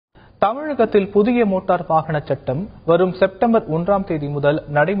தமிழகத்தில் புதிய மோட்டார் வாகன சட்டம் வரும் செப்டம்பர் 1ஆம் தேதி முதல்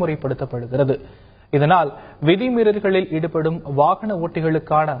நடைமுறைப்படுத்தப்படுகிறது. இதனால் விதிமீறல்களில் ஈடுபடும் வாகன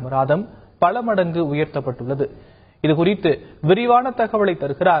ஓட்டிகளுக்கான அபராதம் பல மடங்கு உயர்த்தப்பட்டுள்ளது. இதுகுறித்து விரிவான தகவலை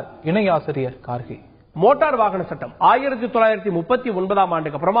தருகிறார் இணை ஆசிரியர் கார்கி. மோட்டார் வாகன சட்டம் 1939ஆம்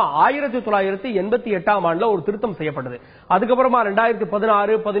ஆண்டுக்கு அப்புறமா 1988ஆம் ஆண்டுல ஒரு திருத்தம் செய்யப்பட்டது. அதுக்கப்புறமா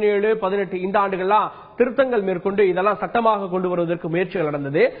 2016, 17, 18 இந்த ஆண்டுகள்லாம் திருத்தங்கள் மேற்கொண்டு இதெல்லாம் சட்டமாக கொண்டு வருவதற்கு முயற்சிகள்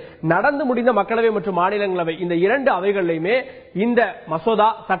நடந்தது. நடந்து முடிந்த மக்களவை மற்றும் மாநிலங்களவை இந்த இரண்டு அவைகளிலுமே இந்த மசோதா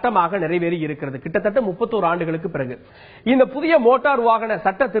சட்டமாக நிறைவேறி இருக்கிறது. கிட்டத்தட்ட 31 ஆண்டுகளுக்கு பிறகு இந்த புதிய மோட்டார் வாகன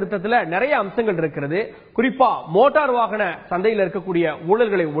சட்ட திருத்தத்தில் நிறைய அம்சங்கள் இருக்கிறது. குறிப்பா மோட்டார் வாகன சந்தையில் இருக்கக்கூடிய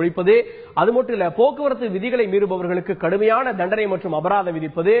ஊழல்களை ஒழிப்பது, அது மட்டும் இல்ல போக்குவரத்து விதிகளை மீறுபவர்களுக்கு கடுமையான தண்டனை மற்றும் அபராதம்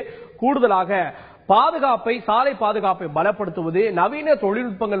விதிப்பது, கூடுதலாக சாலை பாதுகாப்பை பலப்படுத்துவது, நவீன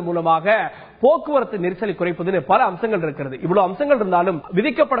தொழில்நுட்பங்கள் மூலமாக போக்குவரத்து நெரிசலை குறைப்பது பல அம்சங்கள் இருக்கிறது. இவ்வளவு அம்சங்கள் இருந்தாலும்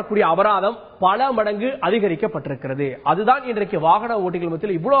விதிக்கப்படக்கூடிய அபராதம் பல மடங்கு அதிகரிக்கப்பட்டிருக்கிறது. அதுதான் இன்றைக்கு வாகன ஓட்டிகள்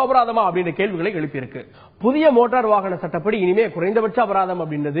மத்தியில் இவ்வளவு அபராதமா அப்படின்ற கேள்விகளை எழுப்பியிருக்கு. புதிய மோட்டார் வாகன சட்டப்படி இனிமே குறைந்தபட்ச அபராதம்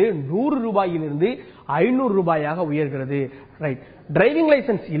அப்படின்றது 100 ரூபாயிலிருந்து 500 ரூபாயாக உயர்கிறது. ரைட், டிரைவிங்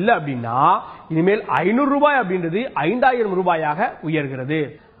லைசன்ஸ் இல்ல அப்படின்னா இனிமேல் 500 ரூபாய் அப்படின்றது 5000 ரூபாயாக உயர்கிறது.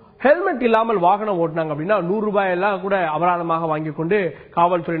 ஹெல்மெட் இல்லாமல் வாகனம் ஓட்டினாங்க அப்படின்னா 100 ரூபாய் எல்லாம் கூட அபராதமாக வாங்கி கொண்டு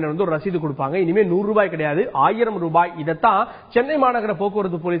காவல்துறையினர் வந்து ஒரு ரசீது கொடுப்பாங்க. இனிமே 100 ரூபாய் கிடையாது, 1000 ரூபாய். இதைத்தான் சென்னை மாநகர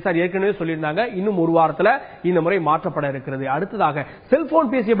போக்குவரத்து போலீசார் ஏற்கனவே சொல்லியிருந்தாங்க. இன்னும் ஒரு வாரத்தில் இந்த முறை மாற்றப்பட இருக்கிறது. அடுத்ததாக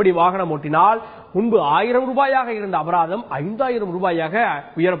செல்போன் பேசியபடி வாகனம் ஓட்டினால் முன்பு 1000 ரூபாயாக இருந்த அபராதம் 5000 ரூபாயாக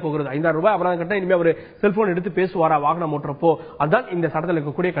உயரப்போகிறது. 5000 ரூபாய் அபராதம் கட்ட இனிமே ஒரு செல்போன் எடுத்து பேசுவாரா வாகனம் ஓட்டுறப்போ? அதுதான் இந்த சட்டத்தில்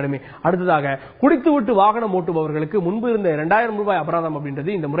இருக்கக்கூடிய கடுமை. அடுத்ததாக குடித்துவிட்டு வாகனம் ஓட்டுபவர்களுக்கு முன்பு இருந்த 2000 ரூபாய் அபராதம்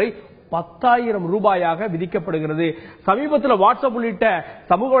அப்படின்றது இந்த முறை 10,000 ரூபாயாக விதிக்கப்படுகிறது. சமீபத்தில் வாட்ஸ்அப் உள்ளிட்ட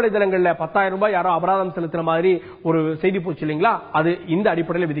சமூக வலைதளங்களில் 10,000 ரூபாய் யாரோ அபராதம் செலுத்துற மாதிரி ஒரு செய்தி போச்சு இல்லைங்களா? அது இந்த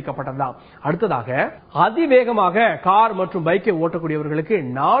அடிப்படையில் விதிக்கப்பட்டதுதான். அடுத்ததாக அதிவேகமாக கார் மற்றும் பைக்கை ஓட்டக்கூடியவர்களுக்கு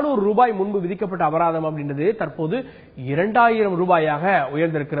 400 ரூபாய் முன்பு விதிக்கப்பட்ட அபராதம் அப்படின்றது தற்போது 2000 ரூபாயாக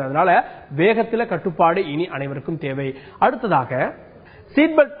உயர்ந்திருக்கிறதுனால வேகத்தில் கட்டுப்பாடு இனி அனைவருக்கும் தேவை. அடுத்ததாக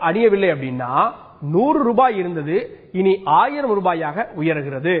சீட் பெல்ட் அணியவில்லை அப்படின்னா 100 ரூபாய் இருந்தது இனி 1000 ரூபாயாக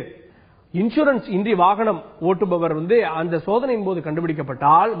உயர்கிறது. இன்சூரன்ஸ் இன்றி வாகனம் ஓட்டுபவர் வந்து அந்த சோதனையின் போது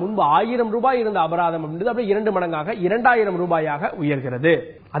கண்டுபிடிக்கப்பட்டால் முன்பு 1000 ரூபாய் இருந்த அபராதம் அப்படின்றது 2 மடங்காக 2000 ரூபாயாக உயர்கிறது.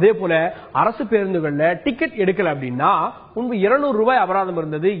 அதே போல அரசு பேருந்துகள்ல டிக்கெட் எடுக்கல அப்படின்னா முன்பு 200 ரூபாய் அபராதம்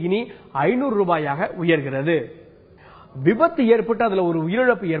இருந்தது, இனி 500 ரூபாயாக உயர்கிறது. விபத்து ஏற்பட்டு அதுல ஒரு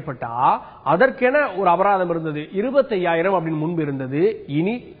உயிரிழப்பு ஏற்பட்டா அதற்கென ஒரு அபராதம் இருந்தது 25,000 அப்படின்னு முன்பு இருந்தது,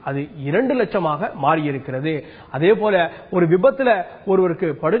 இனி அது 2 லட்சமாக மாறி இருக்கிறது. அதே போல ஒரு விபத்துல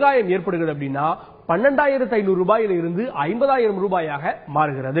ஒருவருக்கு படுகாயம் ஏற்படுகிறது அப்படின்னா 12,500 ரூபாயில இருந்து 50,000 ரூபாயாக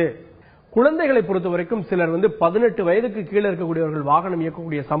மாறுகிறது. குழந்தைகளை பொறுத்த வரைக்கும் சிலர் வந்து 18 வயதுக்கு கீழே இருக்கக்கூடியவர்கள் வாகனம்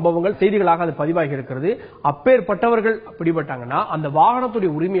இயக்கக்கூடிய சம்பவங்கள் செய்திகளாக அது பதிவாகி இருக்கிறது. அப்பேற்பட்டவர்கள் பிடிபட்டாங்கன்னா அந்த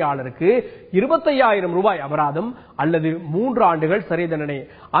வாகனத்துடைய உரிமையாளருக்கு 25,000 ரூபாய் அபராதம் அல்லது 3 ஆண்டுகள் சிறை தண்டனை.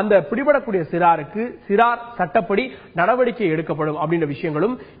 அந்த பிடிபடக்கூடிய சிறாருக்கு சிறார் சட்டப்படி நடவடிக்கை எடுக்கப்படும் அப்படின்ற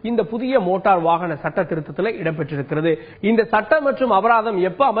விஷயங்களும் இந்த புதிய மோட்டார் வாகன சட்ட திருத்தத்தில் இடம்பெற்றிருக்கிறது. இந்த சட்டம் மற்றும் அபராதம்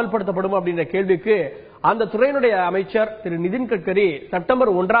எப்ப அமல்படுத்தப்படும் அப்படின்ற கேள்விக்கு அந்த துறையினுடைய அமைச்சர் திரு நிதின் கட்கரி செப்டம்பர்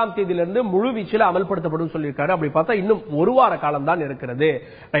 1ஆம் தேதியிலிருந்து முழு வீச்சில் அமல்படுத்தப்படும் சொல்லியிருக்காரு. அப்படி பார்த்தா இன்னும் ஒரு வார காலம் தான் இருக்கிறது.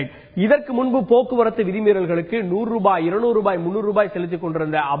 ரைட், இதற்கு முன்பு போக்குவரத்து விதிமீறல்களுக்கு 100 ரூபாய், 200 ரூபாய், 300 ரூபாய் செலுத்திக்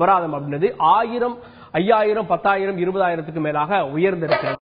கொண்டிருந்த அபராதம் அப்படின்றது 1000, 5000, 10,000, 20,000க்கு மேலாக உயர்ந்திருக்கிறது.